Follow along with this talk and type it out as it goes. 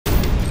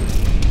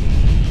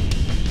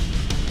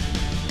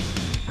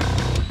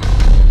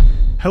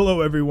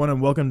Hello, everyone,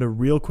 and welcome to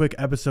ReelQuick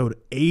episode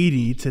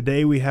 80.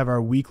 Today, we have our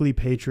weekly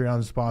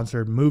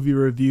Patreon-sponsored movie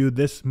review.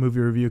 This movie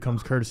review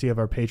comes courtesy of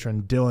our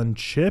patron, Dylan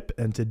Chip,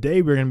 and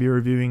today we're going to be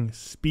reviewing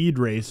Speed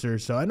Racer.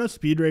 So I know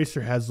Speed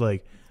Racer has,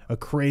 like, a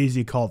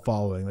crazy cult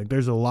following. Like,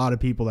 there's a lot of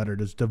people that are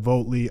just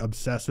devotedly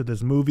obsessed with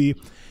this movie.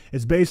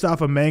 It's based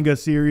off a manga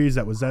series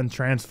that was then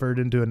transferred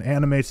into an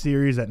anime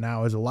series that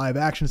now is a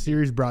live-action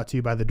series brought to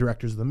you by the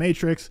directors of The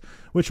Matrix,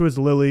 which was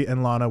Lily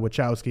and Lana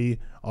Wachowski,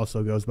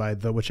 also goes by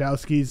The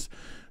Wachowskis.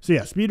 So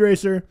yeah, Speed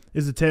Racer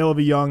is the tale of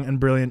a young and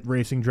brilliant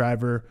racing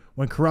driver.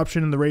 When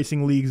corruption in the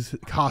racing leagues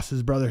costs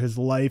his brother his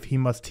life, he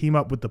must team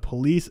up with the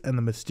police and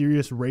the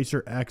mysterious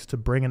Racer X to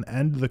bring an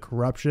end to the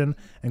corruption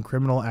and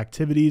criminal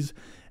activities.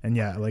 And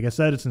yeah, like I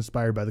said, it's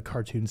inspired by the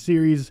cartoon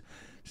series.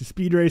 So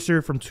Speed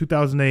Racer from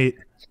 2008,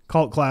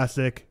 cult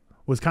classic,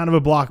 was kind of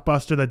a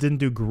blockbuster that didn't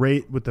do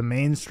great with the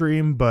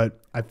mainstream,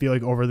 but I feel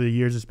like over the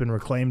years it's been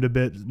reclaimed a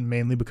bit,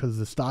 mainly because of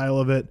the style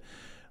of it.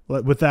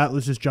 With that,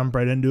 let's just jump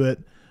right into it.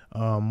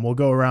 We'll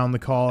go around the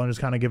call and just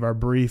kind of give our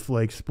brief,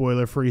 like,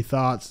 spoiler-free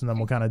thoughts, and then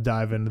we'll kind of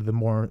dive into the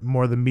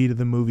more the meat of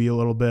the movie a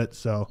little bit.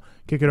 So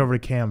kick it over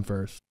to Cam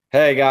first.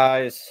 Hey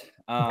guys.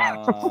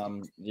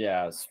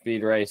 Yeah,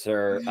 Speed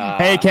Racer.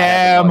 Hey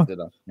Cam.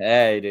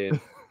 Hey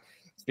dude.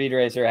 Speed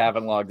Racer,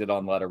 haven't logged it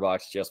on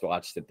Letterboxd, just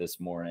watched it this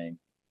morning.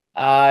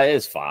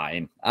 It's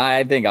fine.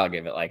 I think I'll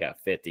give it like a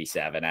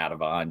 57 out of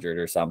 100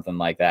 or something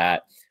like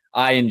that.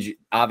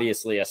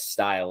 Obviously a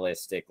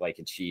stylistic like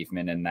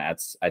achievement, and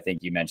that's, I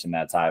think you mentioned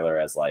that, Tyler,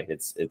 as like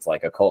it's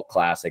like a cult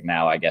classic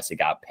now. I guess it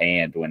got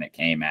panned when it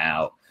came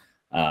out.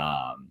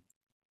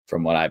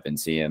 From what I've been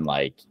seeing,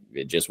 like,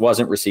 it just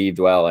wasn't received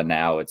well, and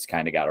now it's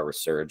kind of got a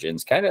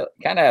resurgence. Kind of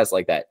has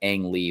like that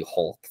Ang Lee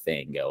Hulk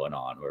thing going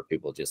on where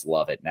people just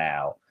love it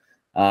now.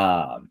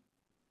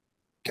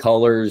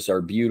 Colors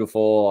are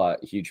beautiful.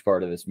 A huge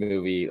part of this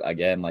movie.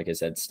 Again, like I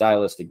said,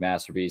 stylistic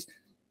masterpiece.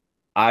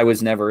 I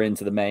was never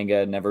into the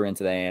manga, never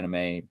into the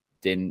anime,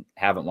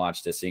 haven't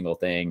watched a single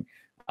thing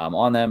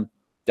on them.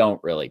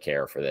 Don't really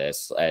care for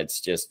this.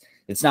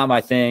 It's not my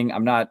thing.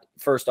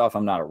 First off,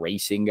 I'm not a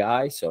racing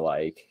guy. So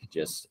like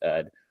just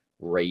a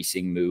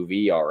racing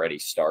movie already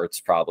starts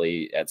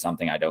probably at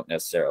something I don't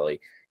necessarily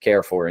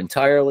care for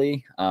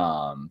entirely.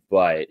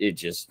 But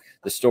the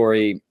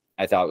story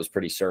I thought was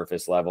pretty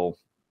surface level.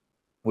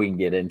 We can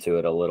get into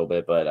it a little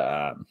bit, but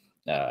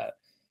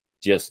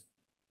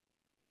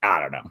I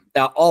don't know.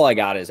 All I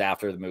got is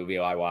after the movie,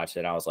 I watched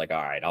it. I was like,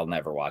 all right, I'll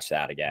never watch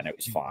that again. It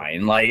was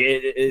fine. Like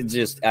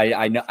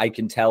I know, I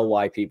can tell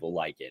why people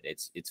like it.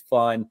 It's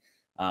fun.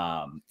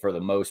 For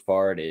the most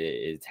part,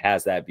 it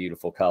has that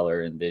beautiful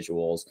color and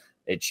visuals.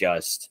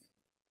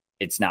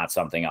 It's not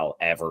something I'll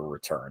ever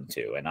return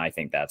to. And I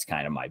think that's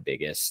kind of my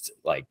biggest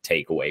like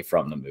takeaway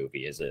from the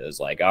movie is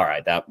like, all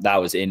right,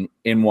 that was in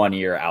one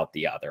ear, out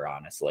the other,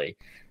 honestly.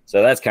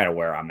 So that's kind of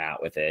where I'm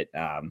at with it.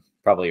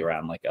 Probably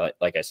around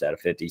like I said, a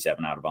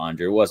 57 out of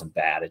 100. It wasn't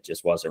bad. It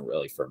just wasn't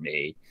really for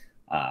me.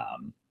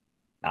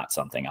 Not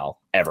something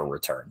I'll ever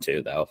return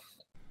to, though.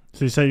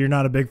 So you say you're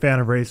not a big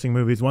fan of racing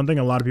movies. One thing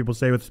a lot of people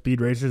say with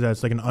Speed Racer is that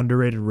it's like an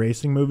underrated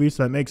racing movie.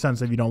 So that makes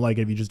sense if you don't like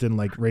it, if you just didn't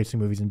like racing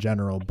movies in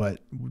general. But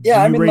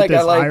yeah, do you rate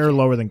this higher or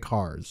lower than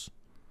Cars?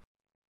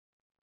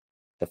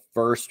 The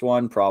first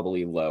one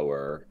probably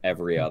lower.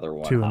 Every other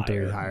one 2 and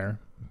 3 higher.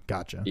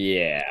 Gotcha.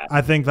 Yeah,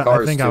 I think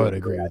I would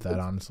agree with that,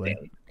 honestly.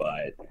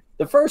 But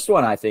the first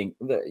one, I think,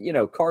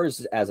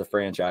 Cars as a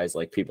franchise,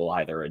 like, people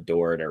either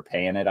adore it or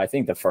pan it. I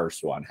think the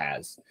first one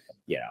has,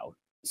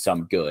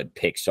 some good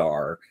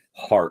Pixar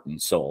heart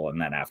and soul,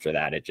 and then after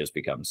that, it just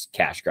becomes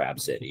cash grab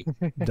city.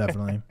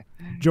 Definitely.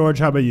 George,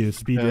 how about you,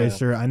 Speed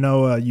Racer? I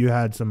know you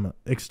had some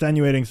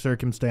extenuating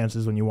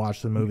circumstances when you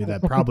watched the movie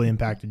that probably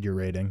impacted your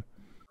rating.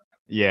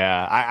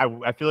 Yeah,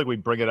 I feel like we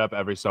bring it up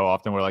every so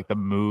often where like the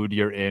mood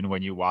you're in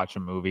when you watch a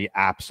movie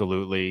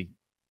absolutely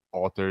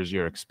alters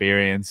your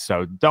experience.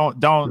 So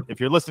don't if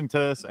you're listening to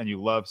this and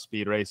you love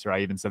Speed Racer, I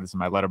even said this in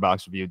my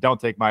Letterboxd review,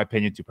 don't take my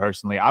opinion too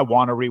personally. I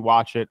want to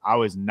rewatch it. I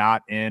was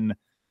not in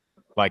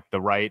like the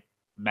right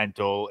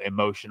mental,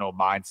 emotional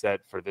mindset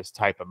for this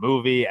type of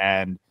movie,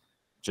 and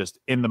just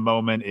in the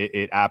moment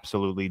it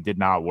absolutely did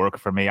not work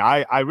for me.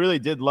 I really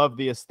did love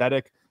the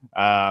aesthetic.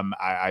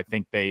 I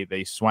think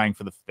they swung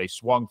for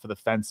the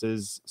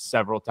fences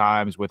several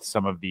times with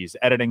some of these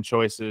editing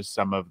choices,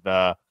 some of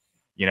the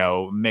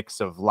mix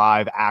of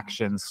live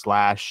action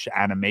 /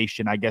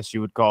 animation, I guess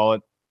you would call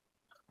it.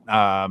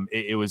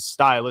 It was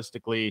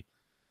stylistically,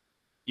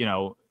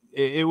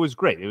 it was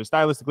great. It was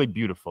stylistically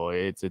beautiful.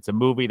 It's a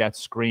movie that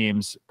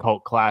screams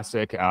cult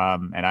classic.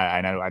 And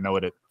I know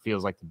what it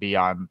feels like to be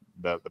on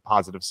the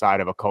positive side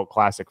of a cult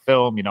classic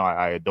film.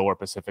 I adore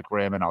Pacific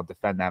Rim, and I'll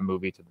defend that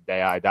movie to the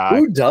day I die.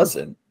 Who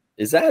doesn't?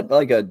 Is that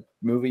like a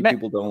movie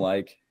people don't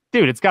like?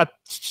 Dude, it's got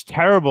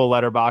terrible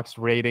Letterboxd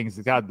ratings.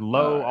 It's got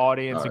low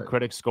audience and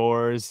critic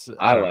scores.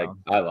 I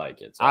like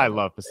it. So I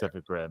love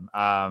Pacific Rim.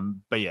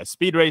 But yeah,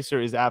 Speed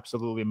Racer is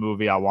absolutely a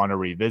movie I want to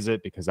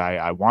revisit because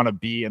I want to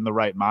be in the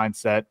right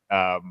mindset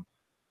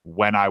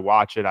when I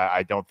watch it.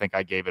 I don't think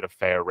I gave it a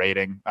fair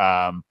rating.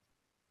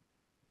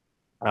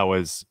 I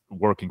was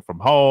working from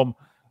home.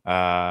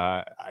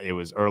 It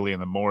was early in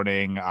the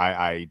morning.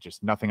 I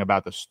just, nothing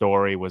about the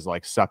story was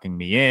like sucking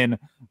me in.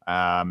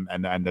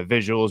 And the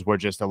visuals were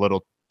just a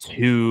little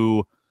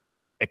too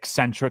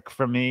eccentric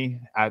for me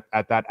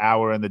at that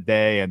hour in the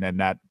day. And then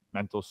that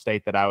mental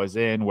state that I was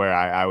in, where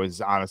I was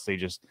honestly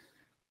just,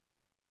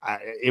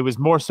 it was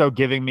more so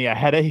giving me a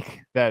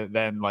headache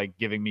than like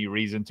giving me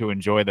reason to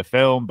enjoy the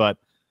film. But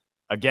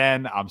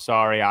again, I'm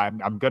sorry.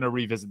 I'm going to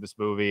revisit this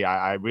movie.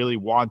 I really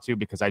want to,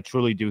 because I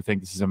truly do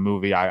think this is a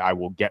movie I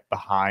will get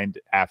behind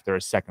after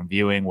a second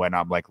viewing when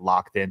I'm like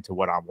locked into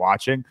what I'm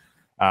watching.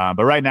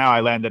 But right now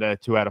I landed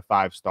at 2 out of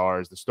 5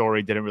 stars. The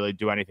story didn't really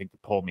do anything to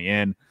pull me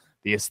in.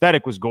 The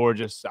aesthetic was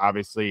gorgeous.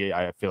 Obviously,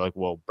 I feel like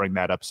we'll bring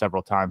that up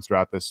several times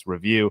throughout this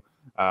review.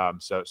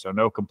 So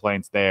no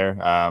complaints there.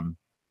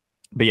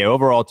 But yeah,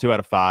 overall 2 out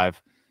of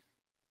 5.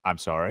 I'm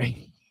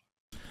sorry.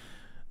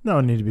 No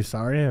need to be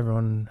sorry.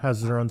 Everyone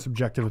has their own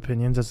subjective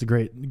opinions. That's the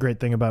great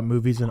thing about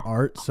movies and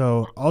art.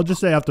 So I'll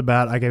just say off the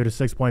bat, I gave it a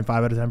 6.5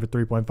 out of 10 for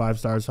 3.5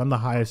 stars. So I'm the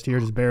highest here,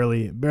 just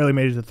barely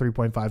made it to the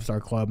 3.5 star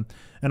club.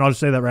 And I'll just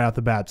say that right off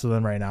the bat. So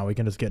then right now we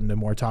can just get into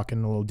more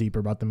talking a little deeper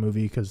about the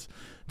movie, because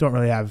don't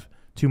really have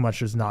too much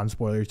just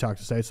non-spoilery talk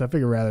to say. So I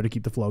figure rather to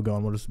keep the flow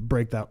going, we'll just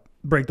break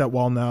that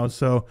wall now.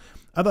 So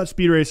I thought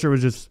Speed Racer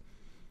was just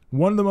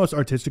one of the most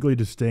artistically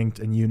distinct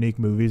and unique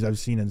movies I've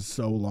seen in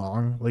so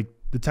long. Like,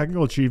 the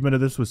technical achievement of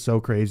this was so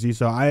crazy.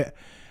 So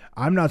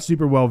I'm not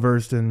super well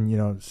versed in,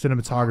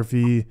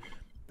 cinematography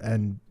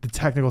and the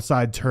technical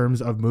side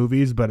terms of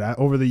movies, but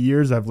over the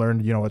years I've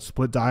learned, what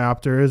split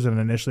diopter is. And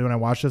initially when I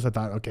watched this, I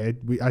thought, okay,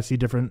 I see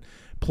different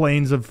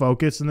planes of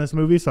focus in this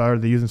movie. So are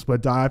they using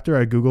split diopter?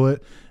 I Google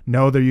it.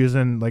 No, they're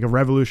using like a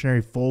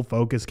revolutionary full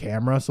focus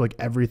camera. So like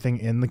everything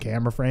in the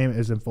camera frame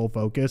is in full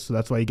focus. So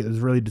that's why you get this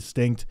really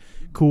distinct,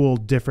 cool,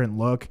 different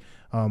look,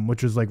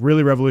 which was like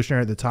really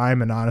revolutionary at the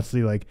time. And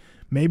honestly, like,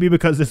 maybe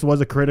because this was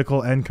a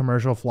critical and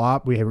commercial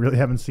flop, we really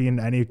haven't seen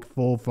any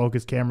full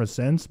focus cameras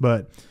since.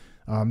 But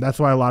that's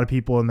why a lot of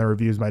people in their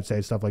reviews might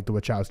say stuff like the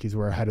Wachowskis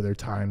were ahead of their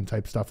time,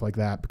 type stuff like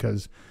that,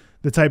 because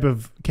the type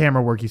of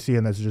camera work you see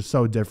in this is just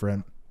so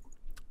different.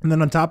 And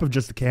then on top of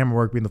just the camera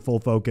work being the full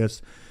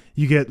focus,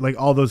 you get like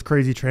all those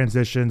crazy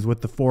transitions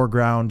with the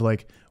foreground,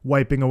 like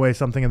wiping away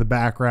something in the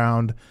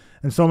background,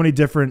 and so many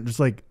different,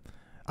 just like,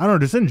 I don't know,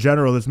 just in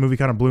general, this movie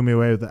kind of blew me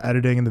away with the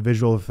editing and the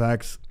visual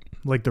effects,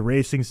 like the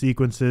racing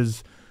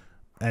sequences,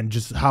 and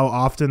just how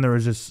often there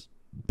was just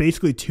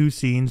basically 2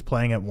 scenes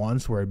playing at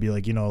once, where it'd be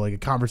like, like a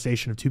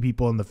conversation of 2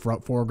 people in the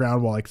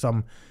foreground while like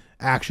some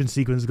action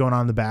sequence is going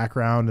on in the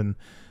background. And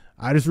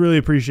I just really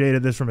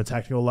appreciated this from a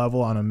technical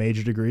level on a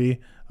major degree,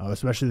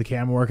 especially the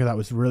camera work. I thought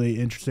was really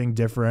interesting,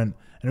 different,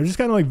 and it was just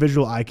kind of like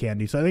visual eye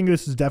candy. So I think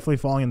this is definitely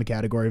falling in the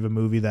category of a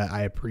movie that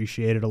I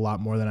appreciated a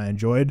lot more than I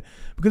enjoyed,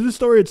 because the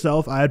story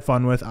itself I had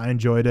fun with. I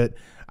enjoyed it.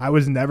 I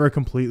was never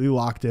completely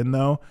locked in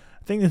though.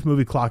 I think this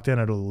movie clocked in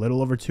at a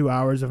little over 2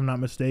 hours, if I'm not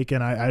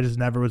mistaken. I just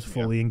never was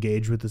fully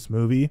engaged with this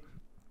movie.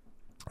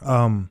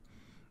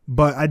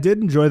 But I did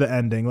enjoy the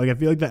ending. Like, I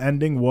feel like the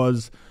ending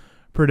was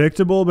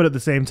predictable, but at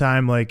the same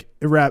time, like,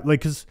 it wrapped,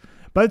 like, because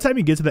by the time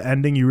you get to the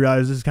ending, you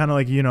realize it's kind of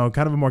like,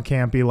 kind of a more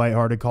campy,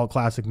 lighthearted, cult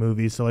classic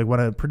movie. So like when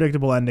a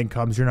predictable ending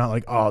comes, you're not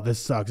like, oh, this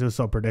sucks, it was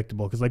so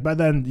predictable. Because like by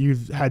then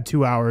you've had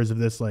 2 hours of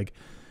this like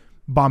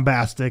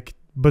bombastic,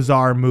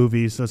 bizarre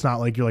movie, so it's not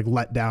like you're like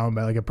let down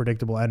by like a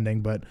predictable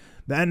ending. But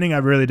the ending I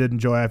really did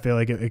enjoy. I feel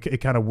like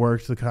it kind of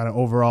works, the kind of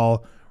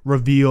overall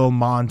reveal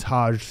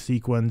montage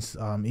sequence,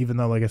 even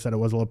though, like I said, it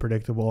was a little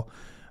predictable.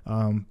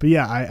 But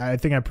yeah, I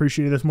think I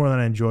appreciated this more than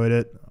I enjoyed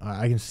it.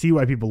 I can see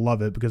why people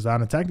love it, because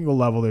on a technical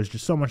level, there's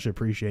just so much to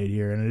appreciate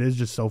here, and it is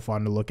just so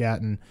fun to look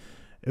at. And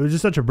it was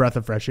just such a breath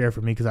of fresh air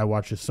for me, because I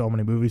watched just so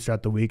many movies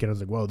throughout the week, and I was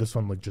like, whoa, this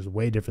one looked just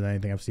way different than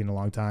anything I've seen in a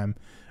long time.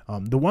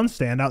 The one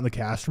standout in the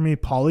cast for me,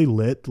 Pauly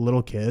Litt, the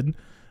little kid,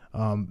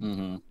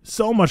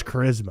 so much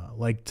charisma.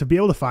 Like, to be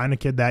able to find a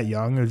kid that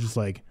young, it was just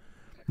like,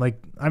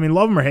 I mean,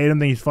 love him or hate him,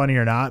 think he's funny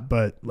or not,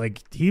 but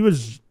like, he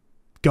was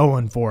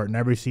going for it in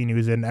every scene he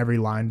was in, every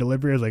line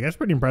delivery. I was like, that's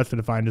pretty impressive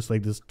to find just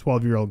like this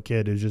 12-year-old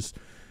kid who's just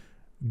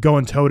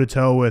going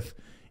toe-to-toe with,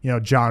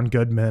 John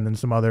Goodman and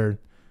some other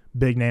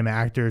big name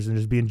actors, and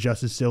just being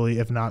just as silly,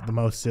 if not the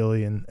most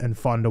silly and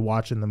fun to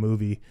watch in the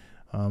movie.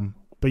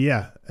 But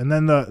yeah, and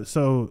then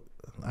so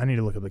I need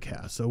to look up the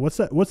cast. So what's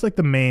like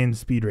the main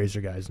Speed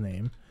Racer guy's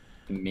name?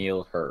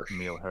 Emil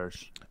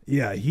Hirsch.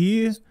 Yeah,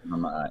 he's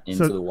from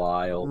Into the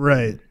Wild.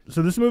 Right.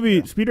 So this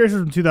movie, Speed Racer,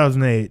 from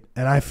 2008,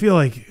 and I feel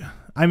like,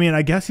 I mean,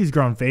 I guess he's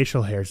grown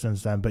facial hair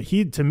since then, but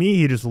to me,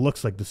 he just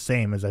looks like the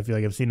same as I feel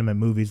like I've seen him in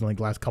movies in like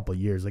the last couple of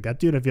years. Like that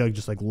dude, I feel like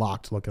just like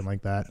locked looking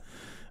like that.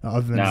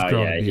 Other than just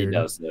growing a beard. He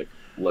does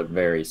look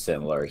very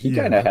similar. He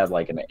kind of had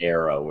like an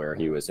era where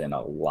he was in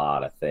a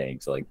lot of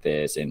things like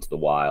this, Into the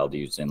Wild.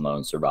 He was in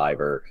Lone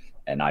Survivor,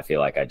 and I feel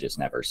like I just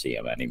never see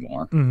him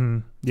anymore. Mm-hmm.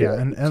 Yeah,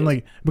 and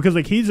like, because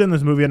like he's in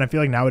this movie, and I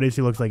feel like nowadays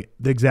he looks like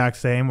the exact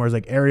same. Whereas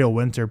like Ariel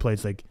Winter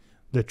plays like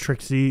the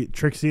Trixie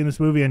in this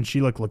movie, and she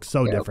looks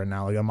so different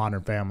now, like a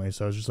Modern Family.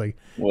 So it's just like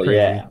crazy.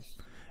 Yeah.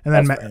 And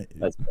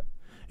then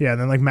Yeah,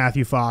 and then like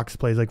Matthew Fox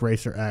plays like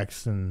Racer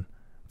X, and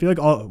I feel like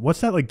what's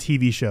that like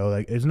TV show?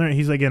 Like, isn't there?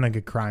 He's like in like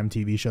a crime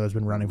TV show that's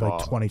been running for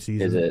like 20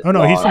 seasons. Oh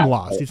no, he's from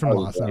Lost. He's from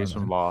Lost. He's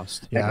from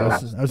Lost. Yeah, I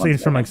was thinking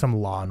it's from like some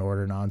Law and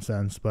Order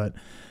nonsense, but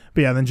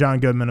yeah, then John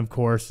Goodman, of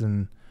course,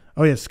 and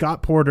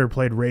Scott Porter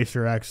played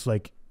Racer X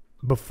like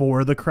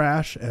before the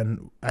crash,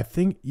 and I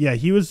think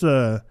he was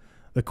the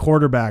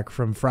quarterback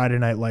from Friday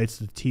Night Lights,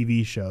 the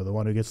TV show, the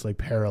one who gets like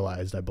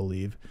paralyzed, I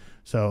believe.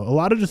 So a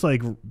lot of just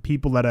like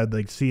people that I'd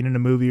like seen in a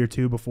movie or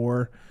two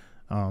before.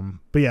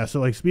 But yeah, so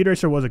like Speed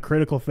Racer was a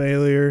critical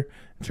failure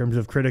in terms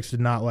of critics did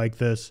not like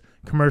this.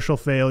 Commercial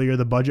failure.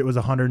 The budget was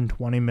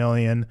 $120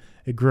 million.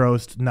 It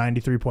grossed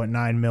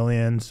 $93.9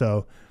 million.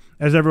 So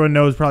as everyone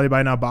knows probably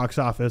by now, box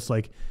office,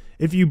 like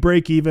if you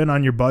break even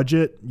on your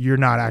budget, you're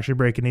not actually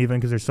breaking even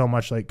because there's so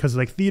much because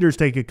theaters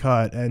take a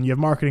cut and you have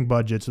marketing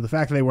budget. So the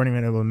fact that they weren't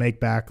even able to make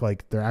back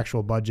like their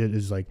actual budget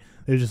is like,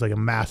 it was just like a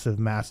massive,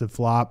 massive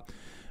flop.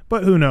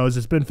 But who knows?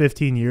 It's been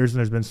 15 years and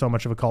there's been so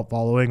much of a cult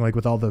following, like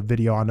with all the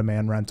video on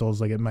demand rentals,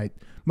 like it might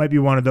be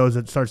one of those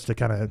that starts to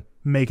kind of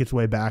make its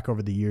way back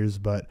over the years.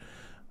 But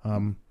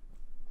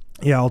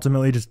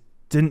ultimately just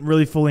didn't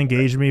really fully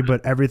engage me,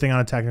 but everything on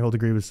a technical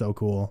degree was so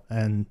cool.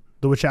 And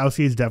the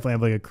Wachowskis definitely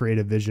have like a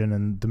creative vision,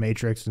 and The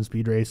Matrix and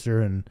Speed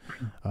Racer, and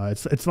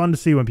it's fun to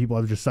see when people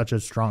have just such a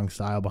strong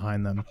style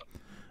behind them.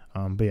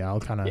 But yeah, I'll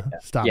kind of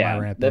stop my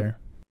rant there.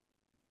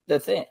 The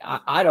thing,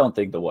 I don't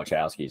think the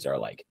Wachowskis are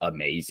like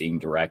amazing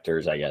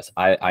directors. I guess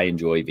I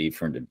enjoy V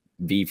for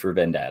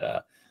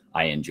Vendetta.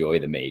 I enjoy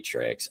The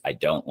Matrix. I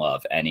don't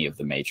love any of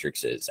the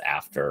Matrixes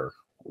after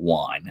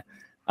one,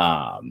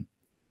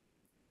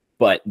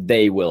 but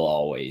they will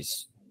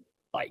always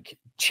like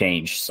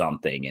change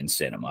something in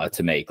cinema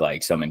to make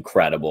like some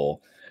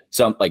incredible,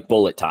 some like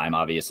bullet time,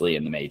 obviously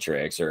in The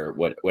Matrix, or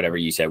whatever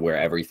you said, where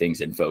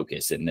everything's in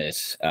focus in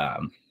this.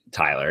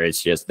 Tyler,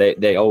 it's just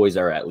they always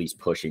are at least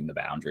pushing the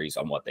boundaries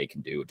on what they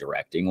can do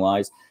directing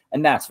wise,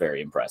 and that's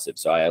very impressive.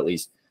 So I at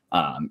least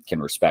can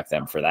respect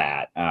them for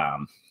that. I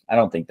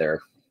don't think they're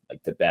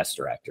like the best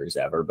directors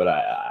ever, but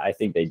I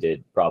think they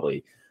did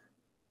probably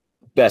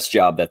best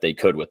job that they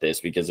could with this,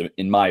 because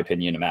in my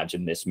opinion,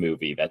 imagine this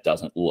movie that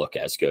doesn't look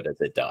as good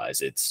as it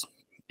does.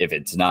 If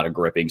it's not a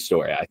gripping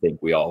story, I think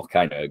we all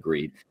kind of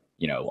agreed,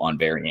 on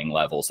varying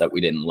levels, that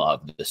we didn't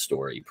love the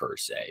story per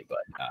se, but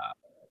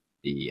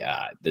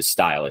the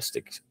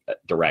stylistic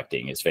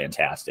directing is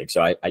fantastic.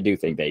 So I do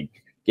think they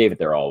gave it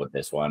their all with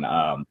this one.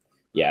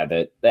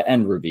 The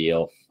end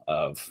reveal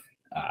of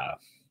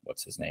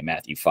what's his name,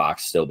 Matthew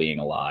Fox still being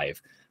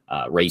alive,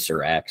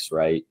 Racer X,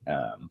 right?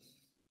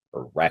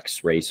 Or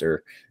Rex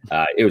Racer.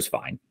 It was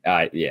fine.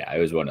 It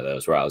was one of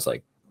those where I was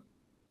like,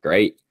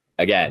 great.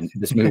 Again,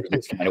 this movie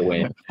just kind of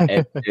went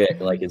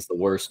it's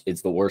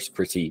the worst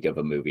critique of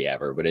a movie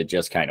ever, but it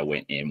just kind of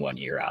went in one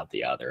ear out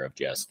the other of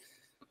just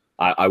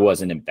I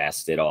wasn't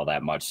invested all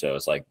that much, so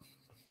it's like,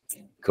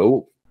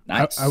 cool,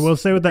 nice. I will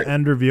say with the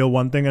end reveal,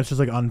 one thing that's just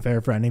like unfair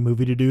for any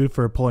movie to do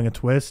for pulling a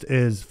twist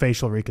is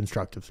facial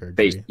reconstructive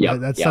surgery.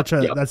 That's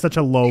such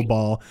a low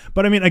ball.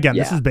 But I mean, again,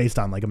 this is based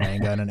on like a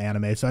manga and an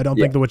anime, so I don't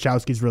think the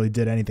Wachowskis really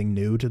did anything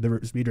new to the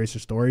Speed Racer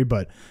story.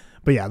 But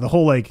yeah, the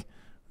whole like.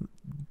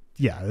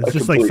 Yeah, it's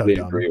just like so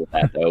dumb. I agree with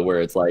that though,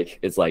 where it's like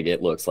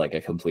it looks like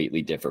a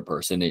completely different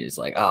person. It's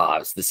like,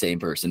 it's the same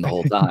person the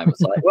whole time.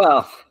 It's like,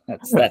 well,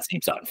 that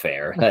seems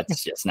unfair.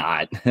 That's just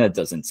not. That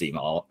doesn't seem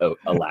all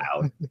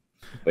allowed.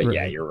 But right.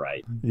 Yeah, you're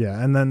right.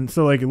 Yeah, and then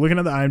so like looking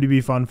at the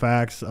IMDb fun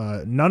facts,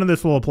 none of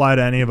this will apply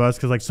to any of us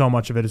because like so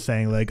much of it is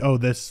saying like, oh,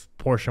 this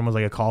portion was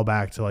like a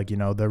callback to like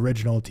the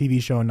original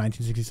TV show in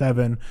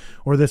 1967,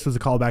 or this was a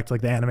callback to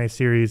like the anime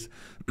series.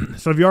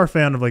 So if you are a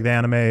fan of like the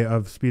anime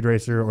of Speed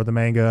Racer or the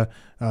manga,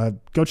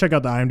 go check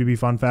out the IMDb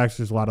fun facts.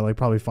 There's a lot of like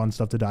probably fun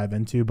stuff to dive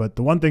into. But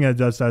the one thing it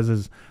does says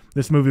is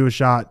this movie was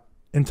shot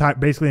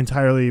basically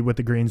entirely with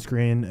the green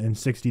screen in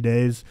 60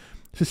 days.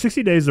 So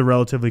 60 days is a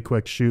relatively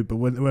quick shoot, but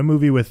with a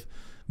movie with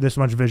this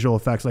much visual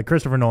effects, like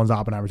Christopher Nolan's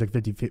Oppenheimer took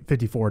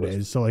 54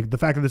 days. So like the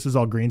fact that this is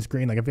all green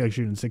screen, like I feel like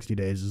shooting 60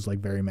 days is like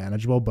very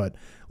manageable, but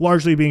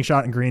largely being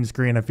shot in green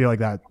screen, I feel like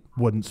that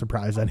wouldn't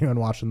surprise anyone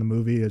watching the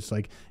movie. It's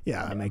like,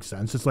 yeah, it makes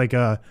sense. It's like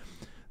the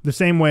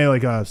same way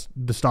like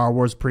the Star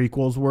Wars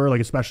prequels were,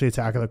 like especially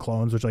Attack of the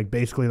Clones, which like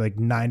basically like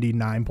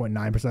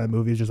 99.9% of the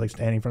movie is just like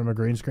standing in front of a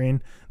green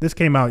screen. This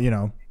came out,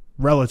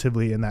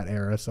 relatively in that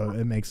era, so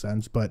it makes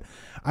sense. But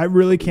I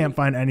really can't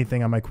find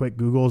anything on my quick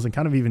Googles and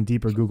kind of even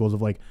deeper Googles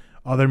of like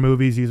other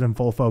movies using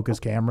full focus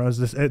cameras.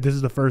 This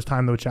is the first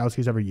time the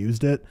Wachowskis ever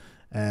used it,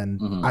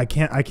 and I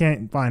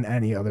can't find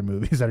any other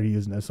movies that are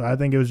using this. So I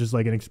think it was just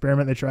like an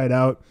experiment they tried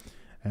out,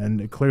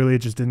 and clearly it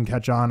just didn't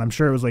catch on. I'm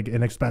sure it was like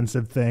an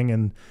expensive thing,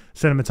 and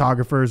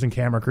cinematographers and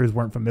camera crews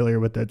weren't familiar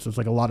with it, so it's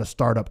like a lot of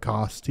startup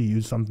costs to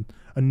use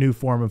a new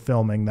form of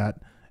filming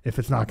that, if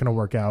it's not going to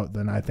work out,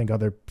 then I think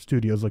other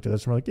studios looked at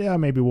this and were like, yeah,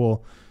 maybe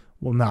we'll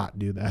not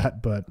do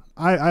that. But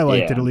I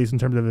liked it, at least in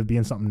terms of it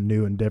being something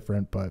new and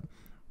different. But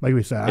like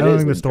we said, I don't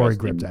think the story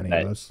gripped any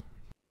of us.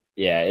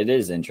 Yeah, it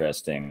is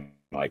interesting,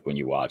 like when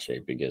you watch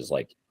it, because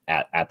like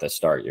at the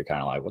start, you're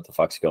kind of like, what the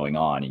fuck's going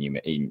on?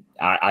 And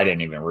I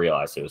didn't even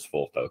realize it was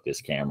full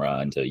focus camera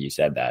until you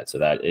said that. So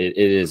that it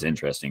is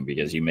interesting,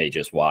 because you may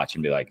just watch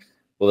and be like,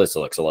 well, this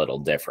looks a little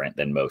different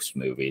than most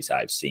movies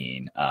I've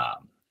seen.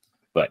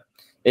 But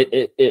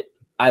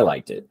I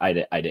liked it. I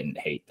didn't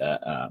hate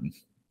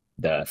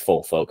the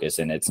full focus,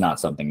 and it's not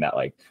something that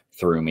like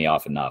threw me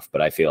off enough.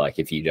 But I feel like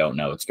if you don't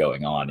know what's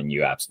going on and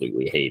you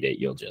absolutely hate it,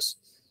 you'll just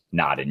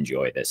not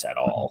enjoy this at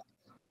all.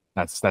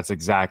 That's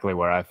exactly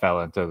where I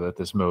fell into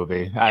this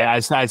movie.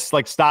 As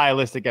like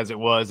stylistic as it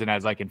was, and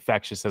as like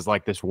infectious as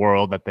like this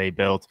world that they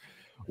built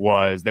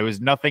was, there was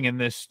nothing in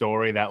this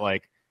story that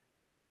like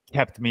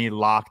kept me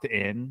locked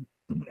in.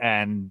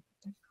 And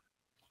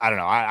I don't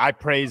know, I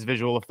praise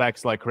visual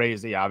effects like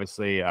crazy,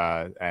 obviously,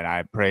 and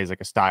I praise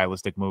like a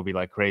stylistic movie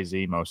like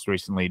crazy. Most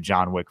recently,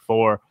 John Wick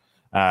 4.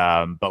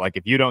 But like,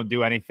 if you don't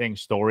do anything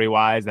story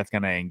wise that's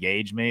gonna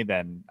engage me,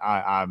 then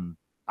I'm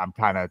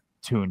kind of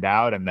tuned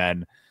out. And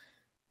then,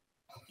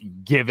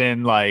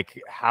 given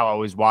like how I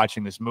was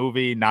watching this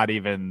movie, not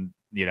even,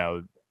 you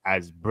know,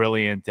 as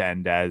brilliant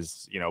and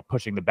as, you know,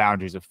 pushing the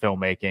boundaries of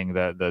filmmaking,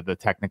 the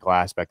technical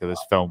aspect of this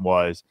film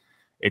was,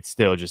 it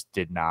still just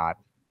did not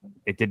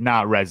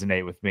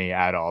resonate with me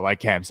at all.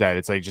 Like Cam said,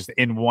 it's like just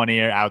in one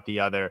ear, out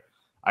the other.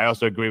 I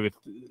also agree with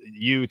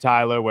you,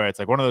 Tyler, where it's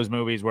like one of those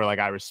movies where like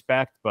I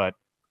respect, but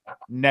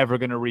never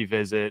going to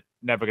revisit,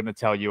 never going to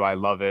tell you I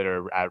love it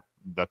or at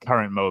the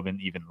current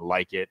moment even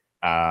like it.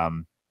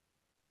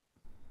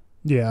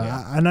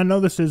 Yeah, and I know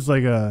this is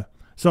like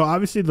so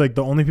obviously like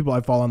the only people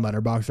I follow on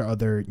Letterboxd are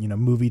other, you know,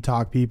 movie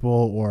talk people,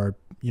 or,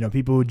 you know,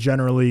 people who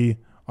generally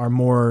are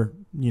more,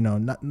 you know,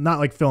 not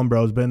like film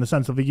bros, but in the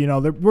sense of, you know,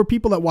 we're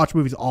people that watch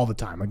movies all the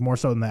time, like more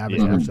so than the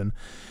average person.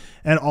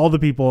 And all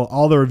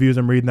the reviews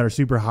I'm reading that are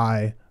super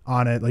high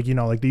on it, like, you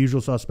know, like the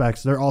usual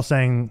suspects, they're all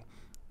saying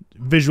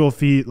visual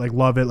feat, like,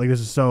 love it, like this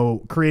is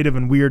so creative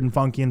and weird and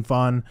funky and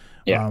fun.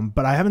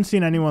 But I haven't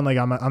seen anyone like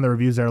on the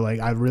reviews that are like,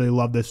 I really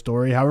love this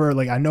story. However,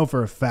 like, I know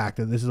for a fact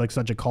that this is like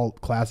such a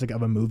cult classic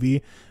of a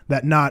movie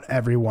that not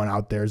everyone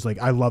out there is like,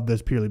 I love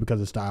this purely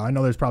because of style. I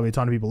know there's probably a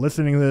ton of people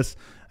listening to this,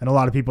 and a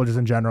lot of people just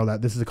in general,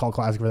 that this is a cult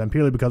classic for them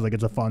purely because like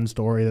it's a fun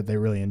story that they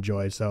really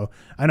enjoy. So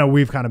I know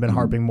we've kind of been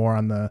harping more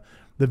on the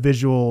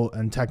visual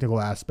and technical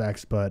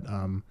aspects, but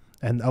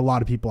and a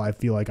lot of people I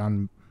feel like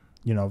on,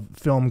 you know,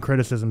 film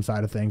criticism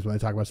side of things, when they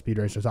talk about Speed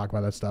Racer, talk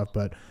about that stuff.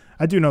 But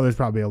I do know there's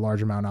probably a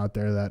large amount out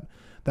there that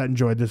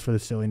enjoyed this for the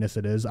silliness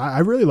it is. I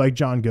really like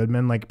John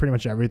Goodman, like pretty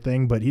much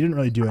everything, but he didn't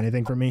really do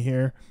anything for me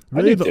here.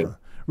 Really,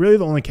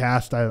 the only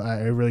cast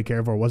I really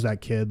cared for was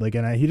that kid. Like,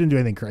 and he didn't do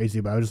anything crazy,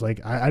 but I was just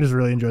like, I just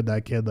really enjoyed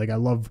that kid. Like, I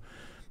love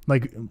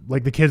like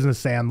the kids in the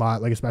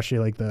Sandlot, like especially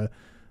like the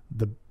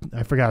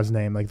I forgot his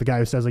name, like the guy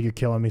who says like, you're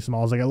killing me,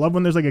 Smalls. Like, I love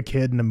when there's like a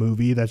kid in a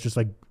movie that's just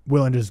like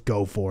willing to just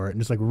go for it and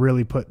just like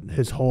really put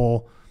his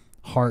whole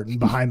heart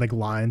behind like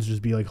lines,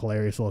 just be like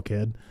hilarious little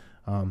kid.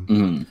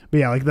 But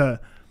yeah, like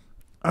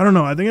I don't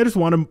know, I think I just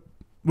want to,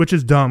 which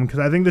is dumb because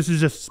I think this is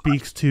just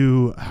speaks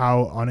to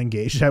how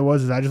unengaged I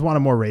was, is I just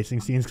wanted more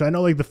racing scenes, because I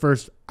know like the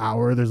first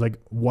hour there's like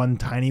one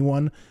tiny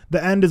one.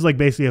 The end is like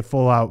basically a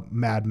full out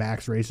Mad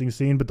Max racing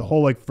scene, but the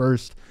whole like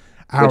first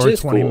hour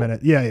 20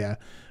 minutes,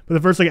 but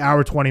the first like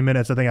hour 20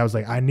 minutes, I think I was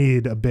like, I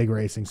need a big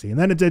racing scene. And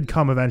then it did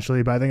come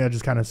eventually, but I think that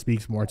just kind of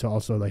speaks more to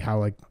also like how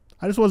like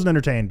I just wasn't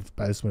entertained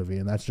by this movie,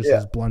 and that's just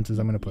as blunt as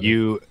I'm going to put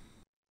it.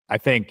 I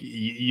think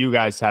you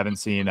guys haven't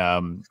seen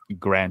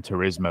Gran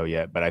Turismo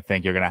yet, but I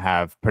think you're going to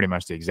have pretty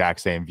much the exact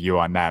same view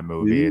on that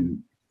movie.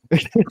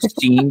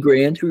 Seen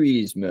Gran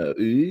Turismo.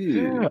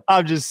 Ooh.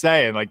 I'm just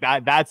saying, like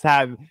that's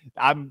how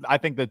I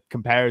think the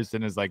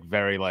comparison is like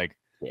very like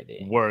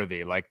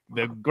worthy. Like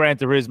the Gran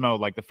Turismo,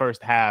 like the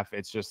first half,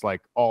 it's just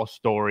like all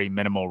story,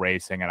 minimal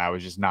racing, and I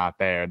was just not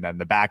there. And then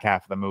the back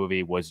half of the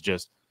movie was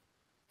just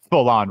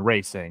full on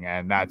racing,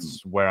 and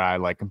that's where I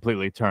like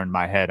completely turned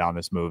my head on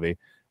this movie.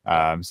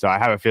 So I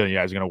have a feeling you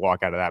guys are going to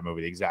walk out of that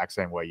movie the exact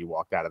same way you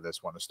walked out of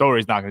this one. The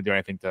story's not going to do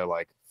anything to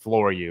like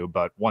floor you,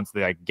 but once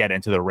they like get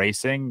into the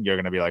racing, you're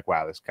going to be like,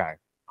 wow, this kind of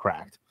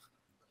cracked.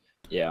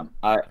 Yeah,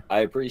 I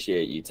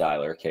appreciate you,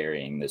 Tyler,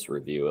 carrying this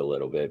review a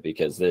little bit,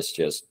 because this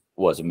just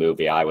was a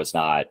movie I was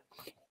not.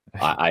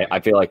 I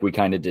feel like we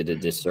kind of did a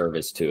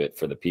disservice to it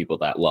for the people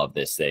that love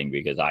this thing,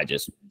 because I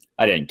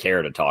didn't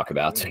care to talk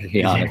about it, to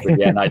be honest.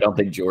 Again, I don't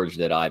think George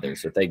did either.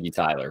 So thank you,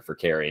 Tyler, for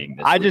carrying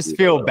this. I just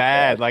feel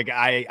bad. Like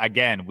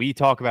we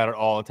talk about it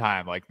all the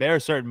time. Like there are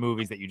certain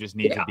movies that you just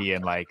need to be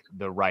in like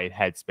the right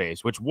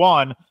headspace, which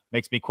one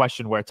makes me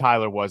question where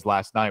Tyler was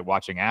last night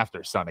watching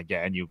After Sun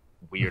again, you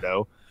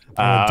weirdo.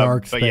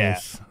 Dark space. Yeah,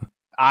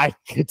 I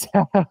could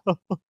tell.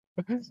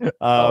 It's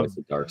a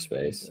dark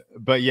space.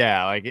 But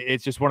yeah, like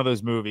it's just one of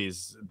those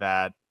movies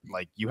that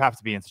like you have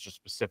to be in such a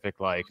specific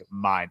like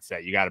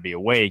mindset. You got to be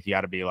awake. You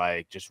got to be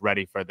like just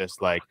ready for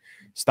this like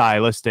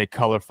stylistic,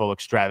 colorful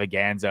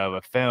extravaganza of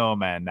a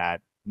film. And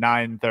at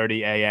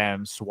 9:30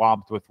 a.m.,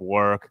 swamped with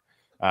work,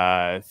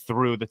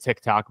 through the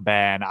TikTok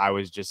ban, I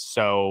was just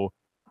so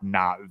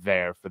not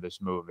there for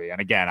this movie. And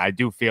again, I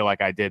do feel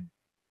like I did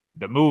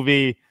the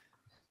movie.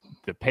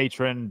 The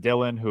patron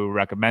Dylan, who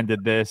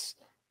recommended this,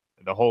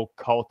 the whole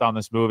cult on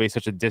this movie is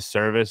such a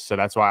disservice. So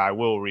that's why I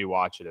will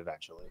rewatch it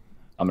eventually.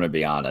 I'm gonna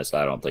be honest.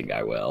 I don't think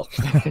I will.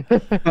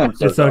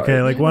 It's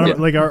okay. Like one,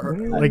 like our,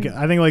 like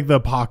I think like the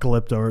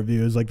Apocalypto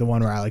review is like the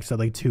one where I like said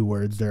like 2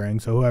 words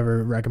during. So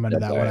whoever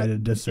recommended that one, I did a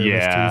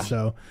disservice too.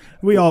 So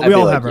we all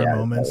have our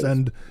moments.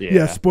 And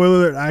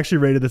spoiler alert, I actually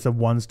rated this a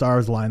 1 star. I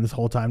was lying this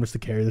whole time just to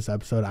carry this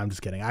episode. I'm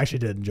just kidding. I actually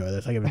did enjoy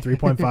this. I gave it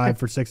 3.5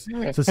 for 6. So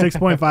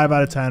 6.5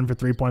 out of 10 for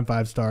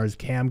 3.5 stars.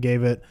 Cam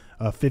gave it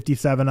a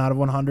 57 out of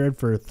 100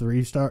 for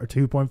 3 star,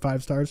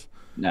 2.5 stars.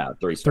 No,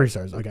 3 stars. 3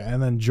 stars. Okay.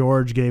 And then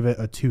George gave it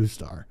a 2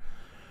 star.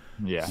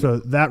 Yeah. So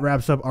that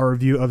wraps up our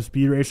review of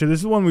Speed Racer. This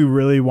is one we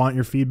really want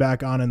your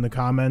feedback on in the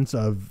comments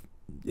of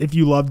if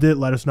you loved it,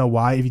 let us know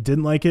why. If you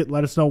didn't like it,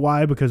 let us know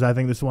why, because I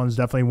think this one's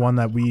definitely one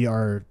that we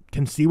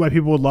can see why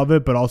people would love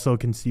it, but also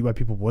can see why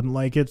people wouldn't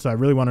like it. So I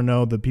really want to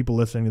know, the people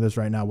listening to this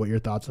right now, what your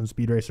thoughts on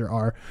Speed Racer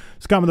are.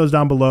 Just comment those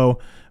down below.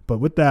 But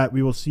with that,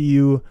 we will see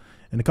you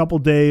in a couple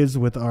days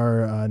with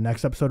our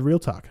next episode of Real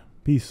Talk.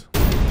 Peace.